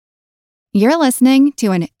You're listening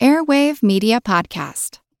to an Airwave Media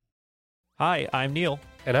Podcast. Hi, I'm Neil.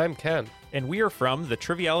 And I'm Ken. And we are from the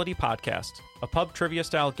Triviality Podcast, a pub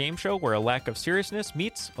trivia-style game show where a lack of seriousness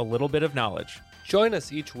meets a little bit of knowledge. Join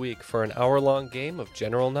us each week for an hour-long game of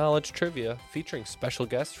general knowledge trivia featuring special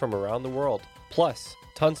guests from around the world, plus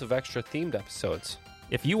tons of extra themed episodes.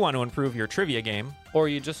 If you want to improve your trivia game, or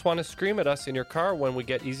you just want to scream at us in your car when we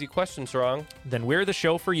get easy questions wrong, then we're the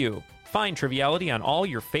show for you. Find Triviality on all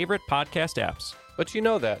your favorite podcast apps. But you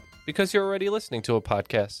know that because you're already listening to a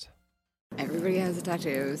podcast. Everybody has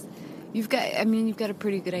tattoos. You've got a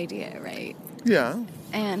pretty good idea, right? Yeah.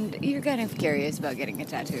 And you're kind of curious about getting a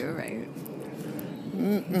tattoo, right?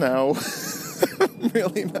 No.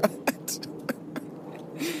 Really not.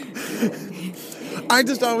 I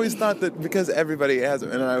just always thought that because everybody has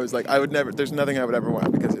it, and I was like, there's nothing I would ever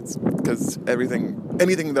want because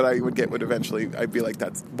anything that I would get would eventually, I'd be like,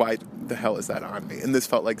 that's, why the hell is that on me? And this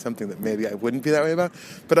felt like something that maybe I wouldn't be that way about,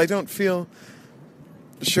 but I don't feel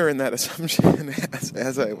sure in that assumption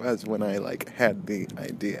as I was when I had the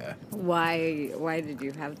idea. Why did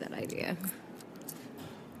you have that idea?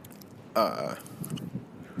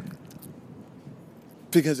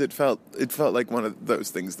 Because it felt like one of those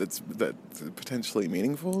things that's potentially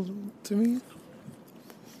meaningful to me.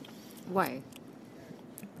 Why?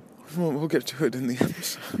 Well, we'll get to it in the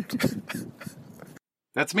episode.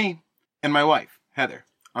 That's me and my wife, Heather,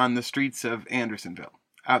 on the streets of Andersonville,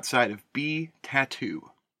 outside of B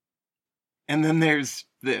Tattoo. And then there's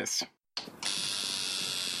this.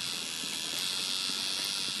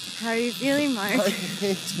 How are you feeling, Mark? I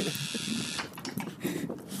hate you.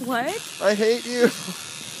 What? I hate you.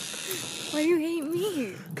 Why do you hate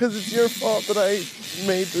me? Because it's your fault that I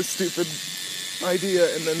made this stupid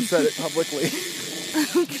idea and then said it publicly.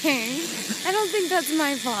 Okay. I don't think that's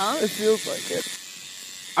my fault. It feels like it.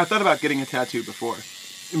 I thought about getting a tattoo before.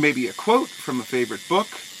 Maybe a quote from a favorite book,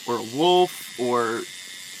 or a wolf, or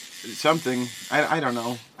something. I don't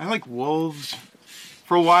know. I like wolves.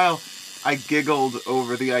 For a while, I giggled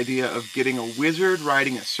over the idea of getting a wizard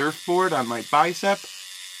riding a surfboard on my bicep,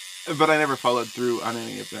 but I never followed through on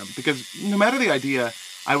any of them, because no matter the idea,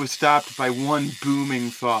 I was stopped by one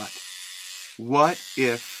booming thought. What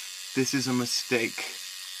if this is a mistake?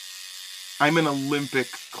 I'm an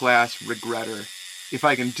Olympic-class regretter. If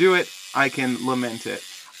I can do it, I can lament it.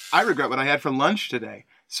 I regret what I had for lunch today.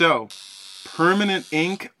 So, permanent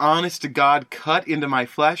ink, honest to God, cut into my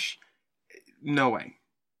flesh? No way.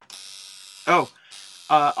 Oh,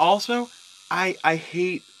 also, I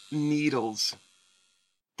hate needles.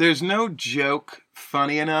 There's no joke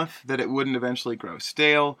funny enough that it wouldn't eventually grow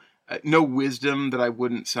stale. No wisdom that I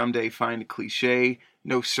wouldn't someday find a cliche.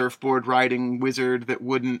 No surfboard riding wizard that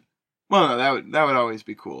wouldn't... Well, no, that would always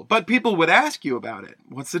be cool. But people would ask you about it.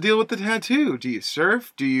 What's the deal with the tattoo? Do you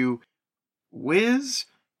surf? Do you whiz?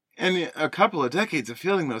 And a couple of decades of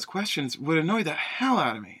fielding those questions would annoy the hell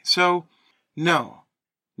out of me. So, no.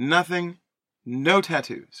 Nothing. No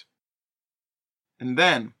tattoos. And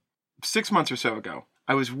then, 6 months or so ago,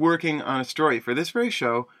 I was working on a story for this very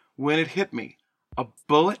show when it hit me. A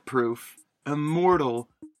bulletproof, immortal,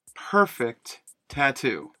 perfect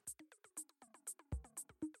tattoo.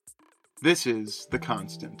 This is The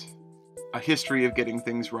Constant, a history of getting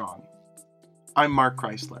things wrong. I'm Mark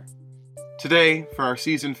Chrysler. Today, for our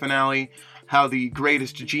season finale, how the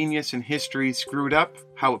greatest genius in history screwed up,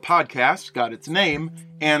 how a podcast got its name,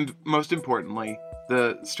 and, most importantly,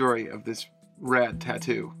 the story of this rad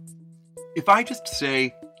tattoo. If I just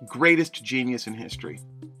say, greatest genius in history,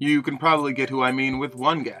 you can probably get who I mean with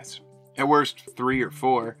one guess. At worst, 3 or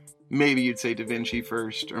 4. Maybe you'd say Da Vinci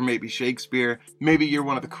first, or maybe Shakespeare. Maybe you're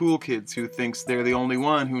one of the cool kids who thinks they're the only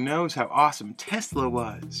one who knows how awesome Tesla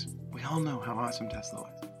was. We all know how awesome Tesla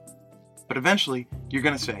was. But eventually, you're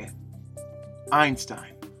gonna say it.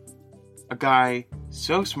 Einstein. A guy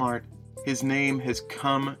so smart, his name has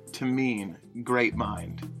come to mean great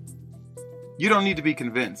mind. You don't need to be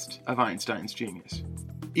convinced of Einstein's genius.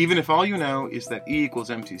 Even if all you know is that E equals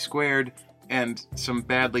mc squared and some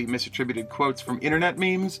badly misattributed quotes from internet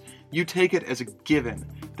memes, you take it as a given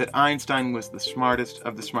that Einstein was the smartest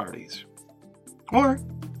of the smarties. Or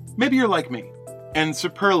maybe you're like me, and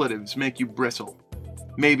superlatives make you bristle.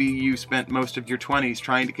 Maybe you spent most of your 20s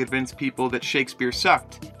trying to convince people that Shakespeare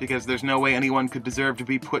sucked, because there's no way anyone could deserve to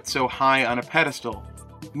be put so high on a pedestal.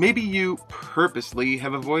 Maybe you purposely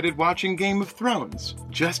have avoided watching Game of Thrones,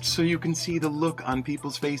 just so you can see the look on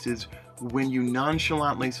people's faces when you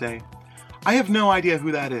nonchalantly say, I have no idea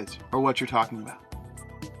who that is, or what you're talking about.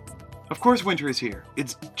 Of course winter is here.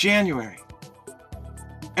 It's January.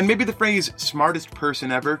 And maybe the phrase, smartest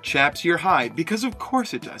person ever, chaps your hide, because of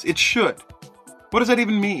course it does. It should. What does that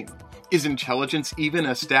even mean? Is intelligence even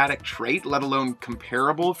a static trait, let alone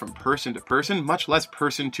comparable from person to person, much less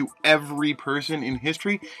person to every person in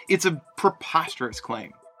history? It's a preposterous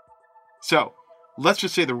claim. So, let's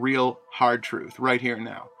just say the real hard truth right here and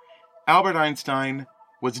now. Albert Einstein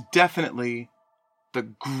was definitely the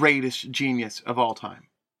greatest genius of all time.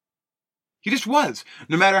 He just was.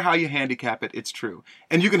 No matter how you handicap it, it's true.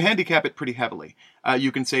 And you can handicap it pretty heavily.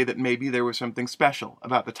 You can say that maybe there was something special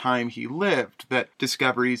about the time he lived, that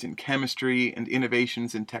discoveries in chemistry and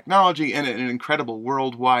innovations in technology and an incredible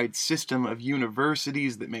worldwide system of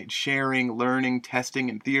universities that made sharing, learning, testing,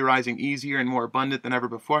 and theorizing easier and more abundant than ever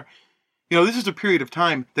before. You know, this is a period of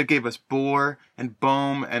time that gave us Bohr and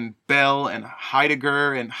Bohm and Bell and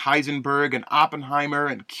Heidegger and Heisenberg and Oppenheimer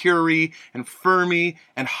and Curie and Fermi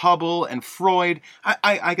and Hubble and Freud.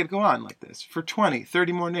 I could go on like this for 20,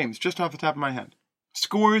 30 more names just off the top of my head.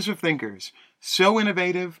 Scores of thinkers, so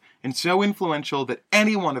innovative and so influential that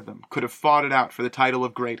any one of them could have fought it out for the title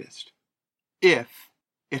of greatest, if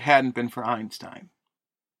it hadn't been for Einstein.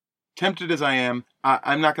 Tempted as I am,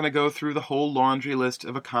 I'm not going to go through the whole laundry list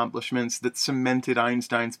of accomplishments that cemented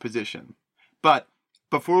Einstein's position. But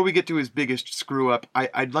before we get to his biggest screw-up,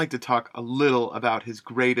 I'd like to talk a little about his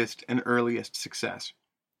greatest and earliest success.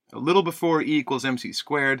 A little before E equals MC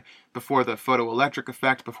squared, before the photoelectric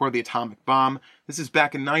effect, before the atomic bomb. This is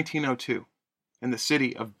back in 1902, in the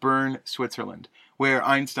city of Bern, Switzerland, where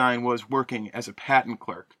Einstein was working as a patent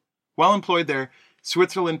clerk. While employed there,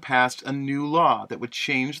 Switzerland passed a new law that would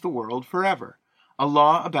change the world forever. A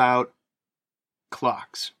law about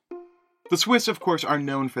clocks. The Swiss, of course, are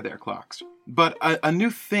known for their clocks, but a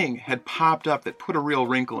new thing had popped up that put a real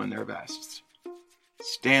wrinkle in their vests.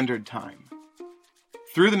 Standard time.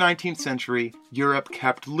 Through the 19th century, Europe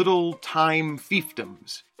kept little time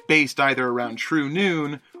fiefdoms, based either around true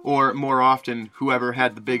noon or, more often, whoever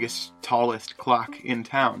had the biggest, tallest clock in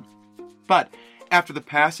town. But after the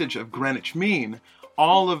passage of Greenwich Mean,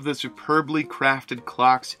 all of the superbly crafted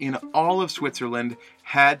clocks in all of Switzerland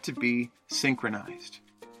had to be synchronized.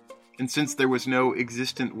 And since there was no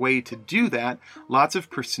existent way to do that, lots of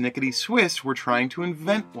persnickety Swiss were trying to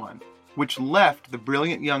invent one, which left the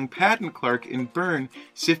brilliant young patent clerk in Bern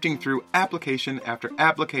sifting through application after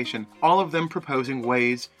application, all of them proposing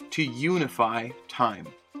ways to unify time.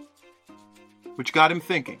 Which got him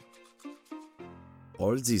thinking.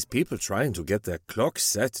 All these people trying to get their clocks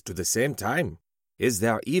set to the same time. Is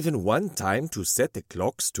there even one time to set the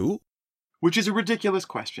clocks to? Which is a ridiculous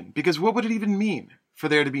question, because what would it even mean for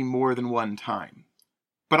there to be more than one time?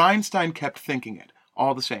 But Einstein kept thinking it,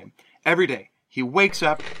 all the same. Every day, he wakes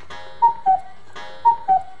up,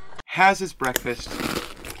 has his breakfast,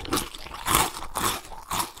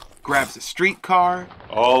 grabs a streetcar,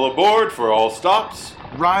 all aboard for all stops,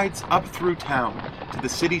 rides up through town to the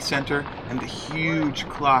city center and the huge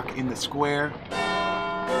clock in the square,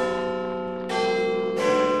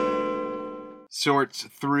 sorts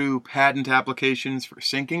through patent applications for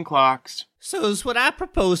syncing clocks. So's what I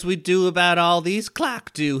propose we do about all these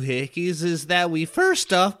clock doohickeys is that we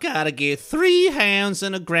first off gotta get 3 hounds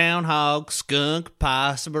and a groundhog, skunk,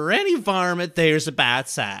 possum, or any varmint there's about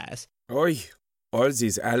size. Oi, all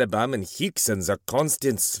these Alabaman hicks and the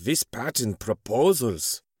constant Swiss patent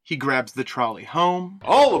proposals. He grabs the trolley home.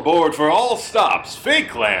 all aboard for all stops,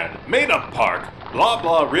 Fakeland, Made-Up Park, Blah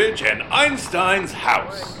Blah Ridge, and Einstein's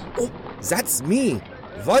house. Oh, that's me.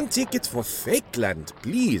 1 ticket for Fakeland,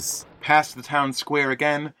 please. Past the town square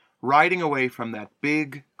again, riding away from that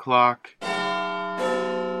big clock.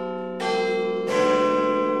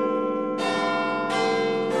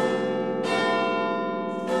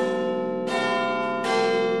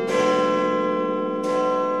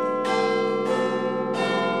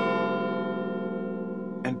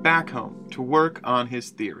 And back home to work on his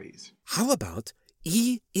theories. How about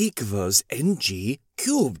E equals NG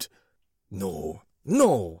cubed? No.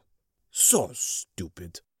 So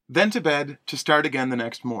stupid. Then to bed to start again the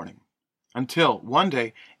next morning. Until one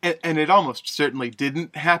day, and it almost certainly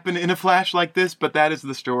didn't happen in a flash like this, but that is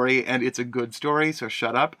the story, and it's a good story, so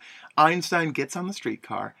shut up. Einstein gets on the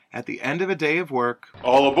streetcar at the end of a day of work.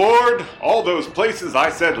 All aboard, all those places I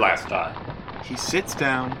said last time. He sits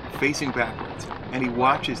down, facing backwards, and he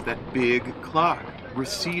watches that big clock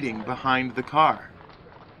receding behind the car.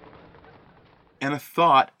 And a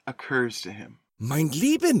thought occurs to him. Mein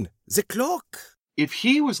Lieben, the clock. If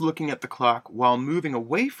he was looking at the clock while moving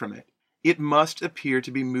away from it, it must appear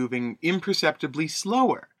to be moving imperceptibly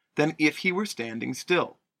slower than if he were standing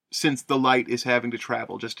still, since the light is having to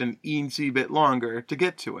travel just an eensy bit longer to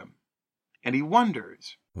get to him. And he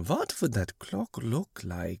wonders, What would that clock look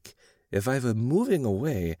like if I were moving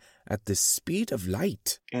away at the speed of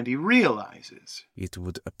light, And he realizes, it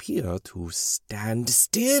would appear to stand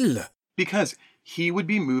still. because he would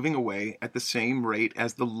be moving away at the same rate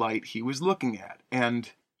as the light he was looking at.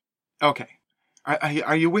 And, okay,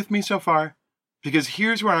 are you with me so far? Because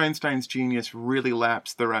here's where Einstein's genius really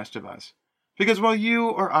laps the rest of us. Because while you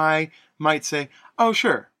or I might say, oh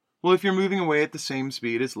sure, well if you're moving away at the same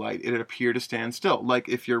speed as light, it'd appear to stand still. Like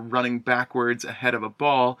if you're running backwards ahead of a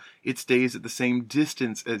ball, it stays at the same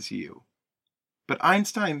distance as you. But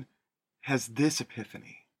Einstein has this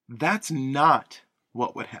epiphany. That's not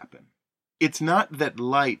what would happen. It's not that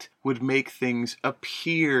light would make things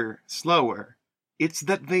appear slower. It's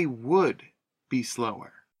that they would be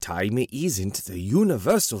slower. Time isn't the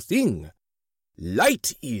universal thing.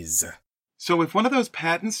 Light is. So if one of those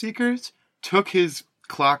patent seekers took his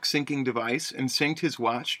clock syncing device and synced his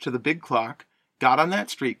watch to the big clock, got on that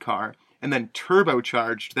streetcar, and then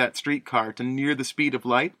turbocharged that streetcar to near the speed of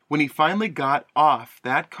light, when he finally got off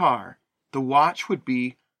that car, the watch would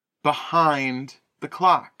be behind the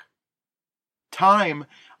clock. Time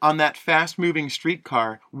on that fast-moving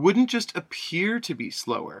streetcar wouldn't just appear to be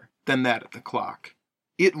slower than that of the clock.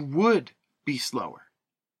 It would be slower.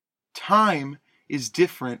 Time is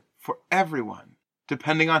different for everyone,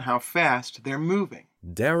 depending on how fast they're moving.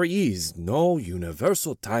 There is no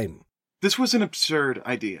universal time. This was an absurd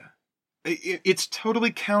idea. It's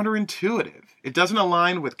totally counterintuitive. It doesn't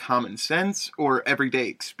align with common sense or everyday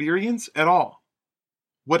experience at all.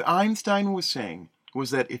 What Einstein was saying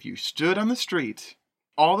was that if you stood on the street,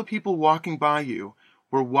 all the people walking by you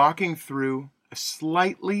were walking through a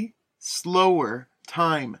slightly slower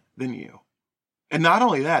time than you. And not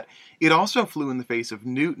only that, it also flew in the face of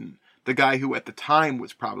Newton, the guy who at the time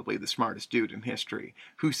was probably the smartest dude in history,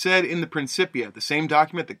 who said in the Principia, the same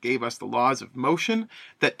document that gave us the laws of motion,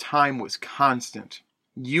 that time was constant,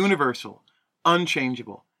 universal,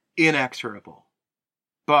 unchangeable, inexorable.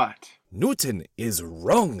 But Newton is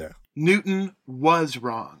wrong. Newton was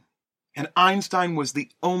wrong, and Einstein was the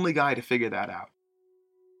only guy to figure that out.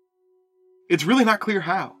 It's really not clear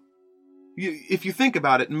how. If you think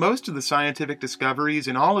about it, most of the scientific discoveries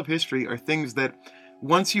in all of history are things that,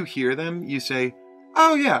 once you hear them, you say,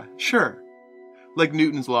 oh yeah, sure. Like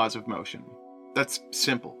Newton's laws of motion. That's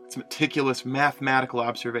simple. It's meticulous mathematical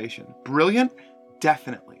observation. Brilliant?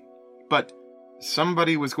 Definitely. But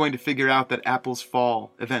somebody was going to figure out that apples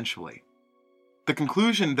fall eventually. The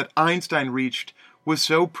conclusion that Einstein reached was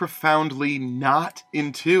so profoundly not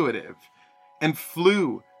intuitive and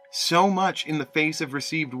flew so much in the face of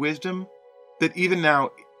received wisdom that even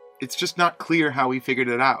now, it's just not clear how he figured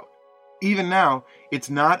it out. Even now, it's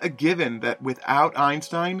not a given that without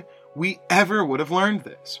Einstein, we ever would have learned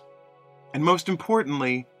this. And most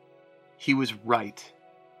importantly, he was right.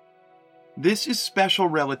 This is special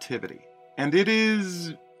relativity, and it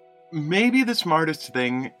is maybe the smartest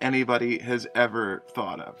thing anybody has ever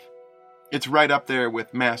thought of. It's right up there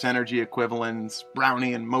with mass energy equivalence,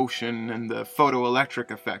 Brownian motion, and the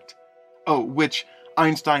photoelectric effect. Oh, which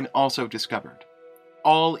Einstein also discovered,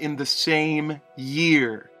 all in the same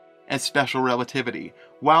year as special relativity,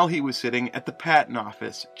 while he was sitting at the patent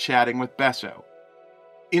office chatting with Besso.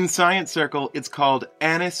 In science circle, it's called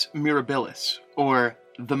Annus Mirabilis, or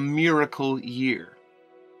the Miracle Year.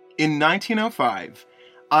 In 1905,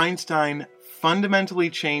 Einstein fundamentally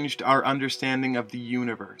changed our understanding of the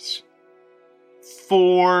universe.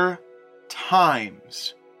 4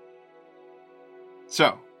 times.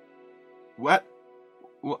 So, what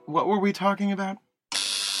were we talking about?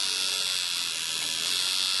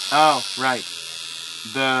 Oh, right.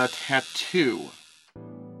 The tattoo.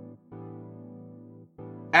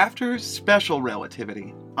 After special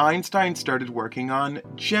relativity, Einstein started working on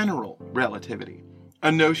general relativity,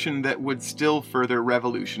 a notion that would still further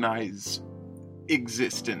revolutionize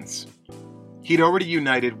existence. He'd already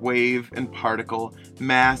united wave and particle,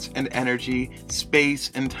 mass and energy,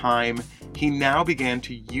 space and time. He now began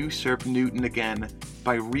to usurp Newton again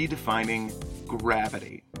by redefining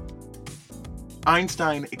gravity.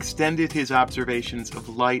 Einstein extended his observations of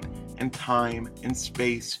light and time and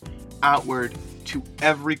space outward to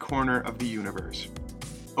every corner of the universe.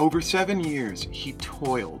 Over 7 years, he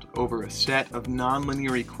toiled over a set of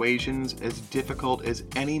nonlinear equations as difficult as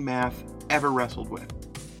any math ever wrestled with.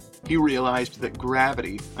 He realized that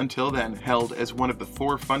gravity, until then held as one of the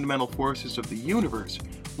 4 fundamental forces of the universe,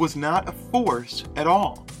 was not a force at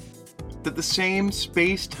all. That the same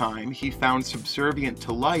space-time he found subservient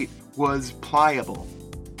to light was pliable,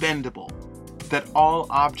 bendable, that all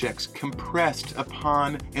objects compressed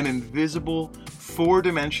upon an invisible,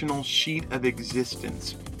 4-dimensional sheet of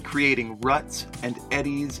existence, creating ruts and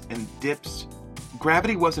eddies and dips,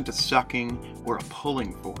 Gravity wasn't a sucking or a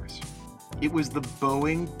pulling force. It was the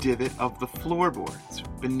bowing divot of the floorboards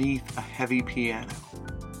beneath a heavy piano.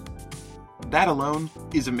 That alone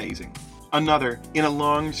is amazing. Another in a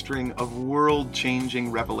long string of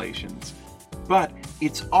world-changing revelations. But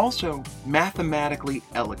it's also mathematically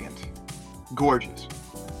elegant. Gorgeous.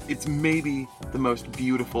 It's maybe the most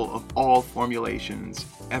beautiful of all formulations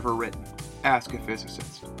ever written. Ask a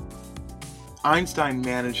physicist. Einstein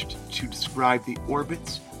managed to describe the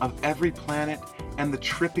orbits of every planet and the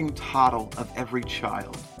tripping toddle of every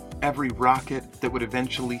child. Every rocket that would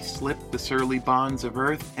eventually slip the surly bonds of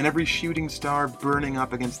Earth, and every shooting star burning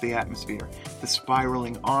up against the atmosphere. The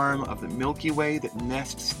spiraling arm of the Milky Way that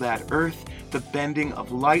nests that Earth, the bending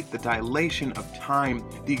of light, the dilation of time,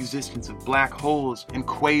 the existence of black holes and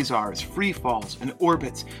quasars, free falls and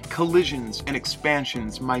orbits, collisions and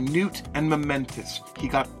expansions, minute and momentous. He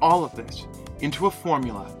got all of this into a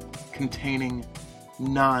formula containing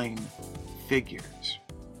 9 figures.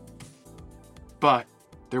 But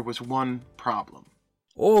there was one problem.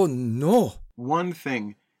 Oh no! One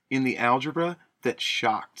thing in the algebra that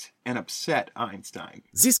shocked and upset Einstein.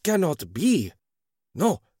 This cannot be.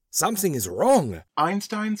 No, something is wrong.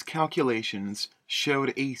 Einstein's calculations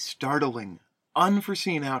showed a startling,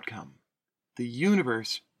 unforeseen outcome. The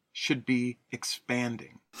universe should be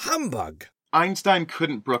expanding. Humbug! Einstein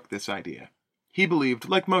couldn't brook this idea. He believed,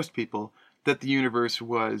 like most people, that the universe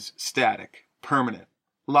was static, permanent,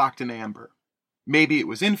 locked in amber. Maybe it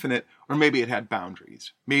was infinite, or maybe it had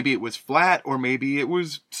boundaries. Maybe it was flat, or maybe it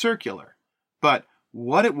was circular. But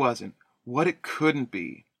what it wasn't, what it couldn't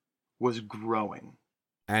be, was growing.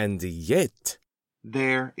 And yet...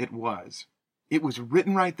 There it was. It was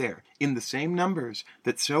written right there, in the same numbers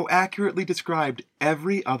that so accurately described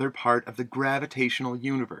every other part of the gravitational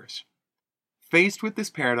universe. Faced with this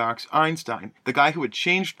paradox, Einstein, the guy who had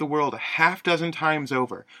changed the world a half-dozen times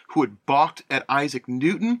over, who had balked at Isaac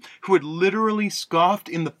Newton, who had literally scoffed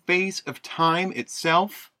in the face of time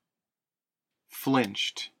itself,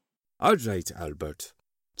 flinched. All right, Albert.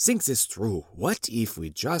 Think this through. What if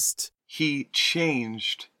we just... He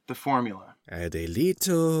changed the formula. Add a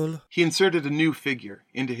little... He inserted a new figure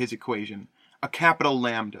into his equation, a capital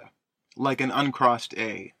lambda, like an uncrossed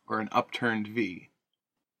A or an upturned V.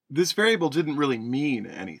 This variable didn't really mean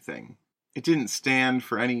anything. It didn't stand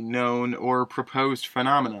for any known or proposed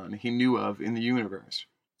phenomenon he knew of in the universe.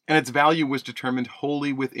 And its value was determined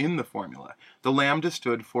wholly within the formula. The lambda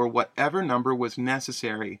stood for whatever number was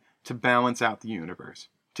necessary to balance out the universe,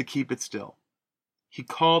 to keep it still. He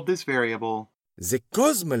called this variable the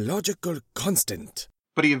cosmological constant.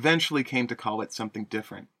 But he eventually came to call it something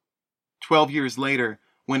different. 12 years later,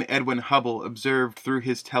 when Edwin Hubble observed through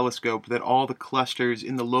his telescope that all the clusters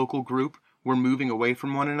in the local group were moving away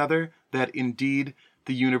from one another, that indeed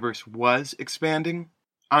the universe was expanding,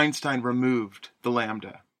 Einstein removed the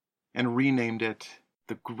lambda and renamed it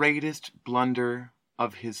the greatest blunder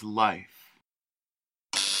of his life.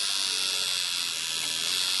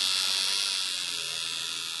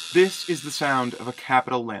 This is the sound of a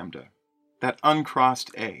capital lambda, that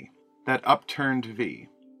uncrossed A, that upturned V.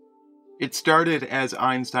 It started as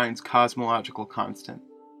Einstein's cosmological constant,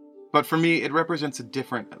 but for me it represents a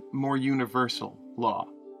different, more universal law,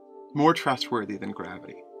 more trustworthy than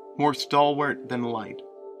gravity, more stalwart than light.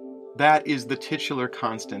 That is the titular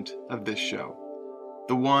constant of this show,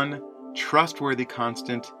 the one trustworthy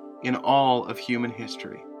constant in all of human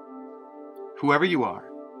history. Whoever you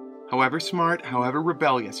are, however smart, however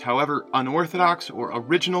rebellious, however unorthodox or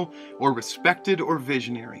original or respected or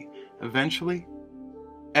visionary, eventually,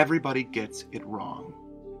 everybody gets it wrong.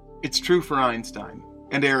 It's true for Einstein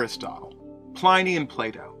and Aristotle, Pliny and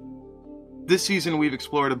Plato. This season we've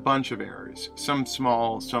explored a bunch of errors, some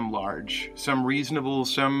small, some large, some reasonable,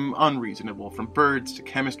 some unreasonable, from birds to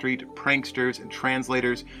chemistry to pranksters and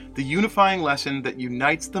translators. The unifying lesson that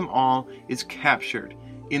unites them all is captured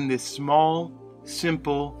in this small,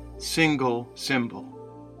 simple, single symbol.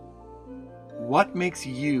 What makes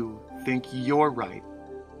you think you're right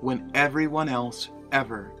when everyone else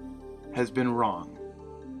ever has been wrong?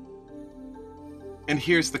 And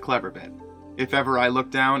here's the clever bit. If ever I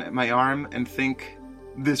look down at my arm and think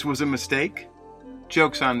this was a mistake,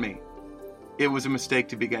 joke's on me. It was a mistake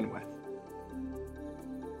to begin with.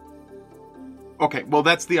 Okay, well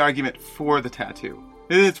that's the argument for the tattoo.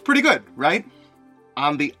 It's pretty good, right?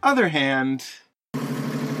 On the other hand...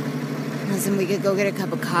 Listen, we could go get a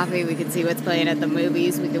cup of coffee, we could see what's playing at the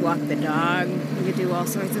movies, we could walk the dog, we could do all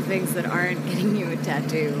sorts of things that aren't getting you a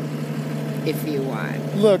tattoo, if you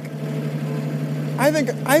want. Look, I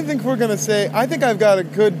think we're gonna say, I think I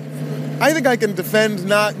can defend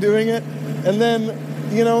not doing it, and then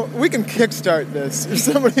You know, we can kickstart this. If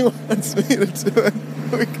somebody wants me to do it,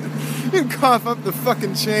 we can cough up the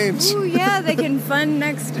fucking change. Ooh, yeah, they can fund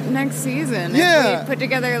next season. Yeah. If we put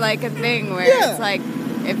together like a thing where it's like,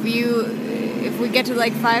 if we get to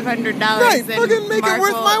like $500, Right, then fucking make Mark it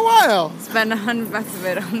worth will my while. spend $100 of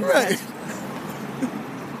it on Right.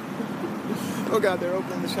 Oh God, they're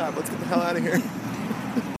opening the shop. Let's get the hell out of here.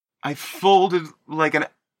 I folded like an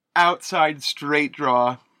outside straight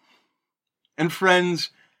draw. And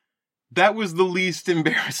friends, that was the least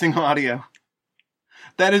embarrassing audio.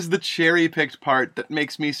 That is the cherry-picked part that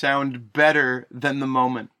makes me sound better than the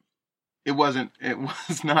moment. It was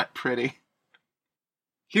not pretty.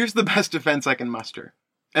 Here's the best defense I can muster.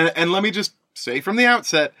 And let me just say from the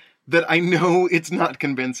outset that I know it's not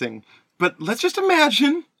convincing. But let's just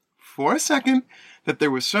imagine, for a second, that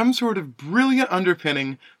there was some sort of brilliant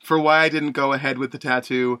underpinning for why I didn't go ahead with the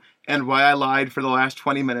tattoo and why I lied for the last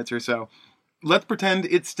 20 minutes or so. Let's pretend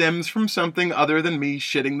it stems from something other than me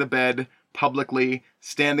shitting the bed publicly,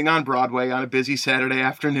 standing on Broadway on a busy Saturday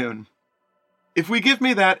afternoon. If we give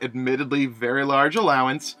me that admittedly very large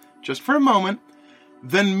allowance, just for a moment,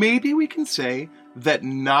 then maybe we can say that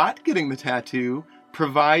not getting the tattoo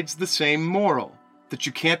provides the same moral, that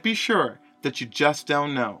you can't be sure, that you just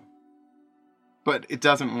don't know. But it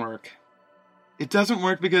doesn't work. It doesn't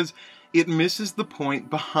work because it misses the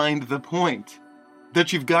point behind the point,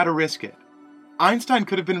 that you've got to risk it. Einstein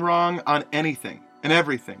could have been wrong on anything and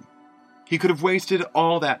everything. He could have wasted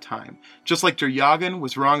all that time, just like Deryagan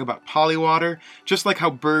was wrong about polywater, just like how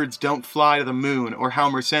birds don't fly to the moon, or how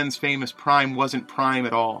Mersenn's famous prime wasn't prime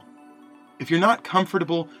at all. If you're not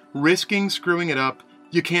comfortable risking screwing it up,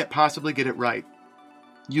 you can't possibly get it right.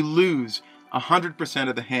 You lose 100%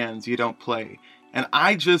 of the hands you don't play. And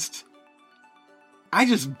I just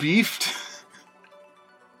beefed.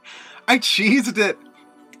 I cheesed it.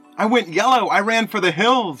 I went yellow. I ran for the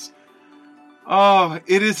hills. Oh,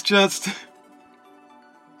 it is just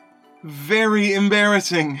very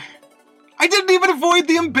embarrassing. I didn't even avoid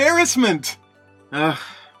the embarrassment. Ugh.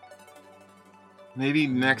 Maybe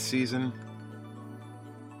next season.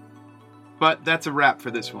 But that's a wrap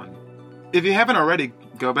for this one. If you haven't already,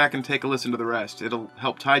 go back and take a listen to the rest. It'll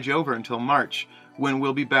help tide you over until March, when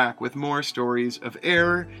we'll be back with more stories of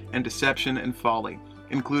error and deception and folly,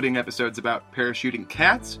 including episodes about parachuting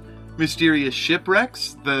cats, mysterious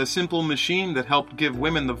shipwrecks, the simple machine that helped give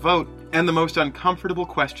women the vote, and the most uncomfortable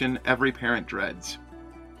question every parent dreads.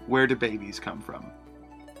 Where do babies come from?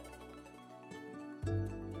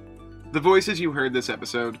 The voices you heard this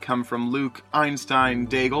episode come from Luke Einstein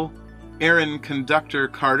Daigle, Aaron Conductor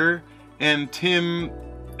Carter, and Tim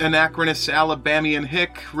Anachronous Alabamian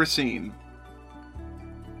Hick Racine.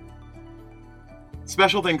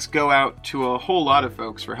 Special thanks go out to a whole lot of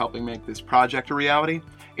folks for helping make this project a reality.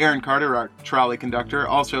 Aaron Carter, our trolley conductor,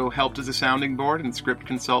 also helped as a sounding board and script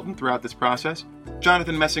consultant throughout this process.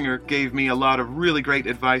 Jonathan Messinger gave me a lot of really great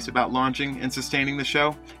advice about launching and sustaining the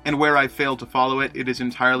show, and where I failed to follow it, it is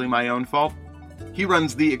entirely my own fault. He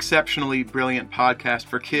runs the exceptionally brilliant podcast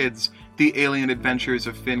for kids, The Alien Adventures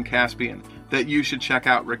of Finn Caspian, that you should check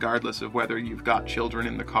out regardless of whether you've got children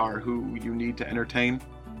in the car who you need to entertain.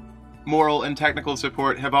 Moral and technical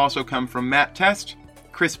support have also come from Matt Test,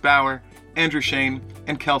 Chris Bauer, Andrew Shane,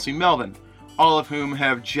 and Kelsey Melvin, all of whom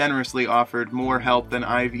have generously offered more help than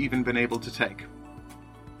I've even been able to take.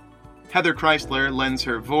 Heather Chrysler lends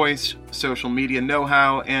her voice, social media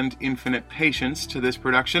know-how, and infinite patience to this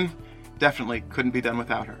production. Definitely couldn't be done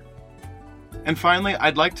without her. And finally,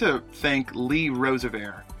 I'd like to thank Lee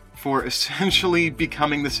Roosevelt for essentially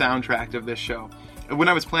becoming the soundtrack of this show. When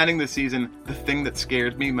I was planning this season, the thing that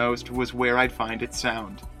scared me most was where I'd find its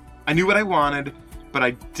sound. I knew what I wanted, but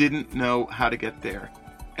I didn't know how to get there.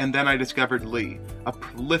 And then I discovered Lee, a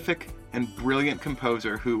prolific and brilliant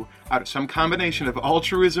composer who, out of some combination of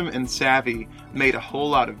altruism and savvy, made a whole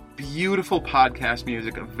lot of beautiful podcast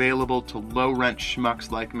music available to low-rent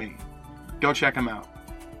schmucks like me. Go check him out.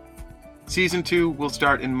 Season 2 will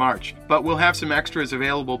start in March, but we'll have some extras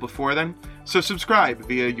available before then, so subscribe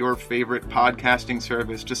via your favorite podcasting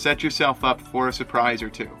service to set yourself up for a surprise or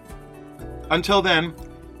two. Until then,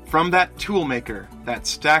 from that toolmaker, that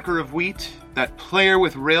stacker of wheat, that player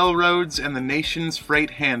with railroads and the nation's freight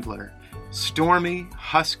handler, stormy,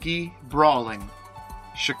 husky, brawling,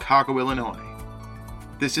 Chicago, Illinois.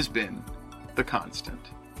 This has been The Constant.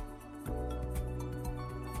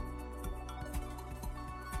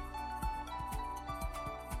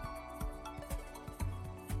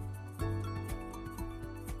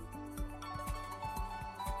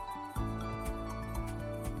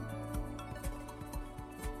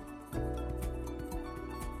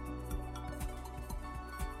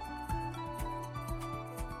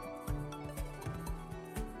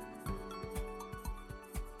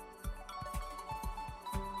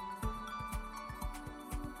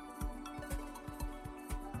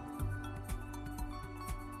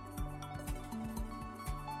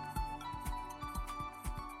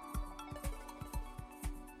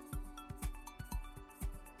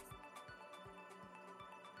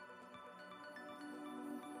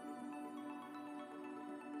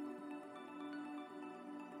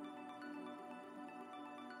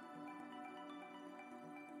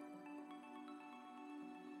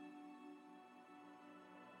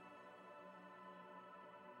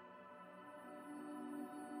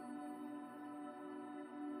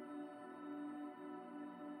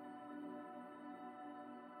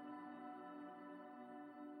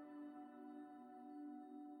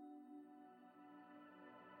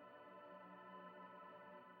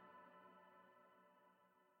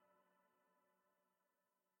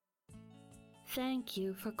 Thank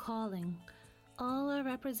you for calling. All our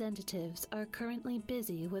representatives are currently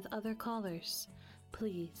busy with other callers.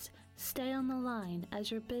 Please stay on the line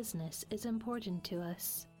as your business is important to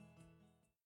us.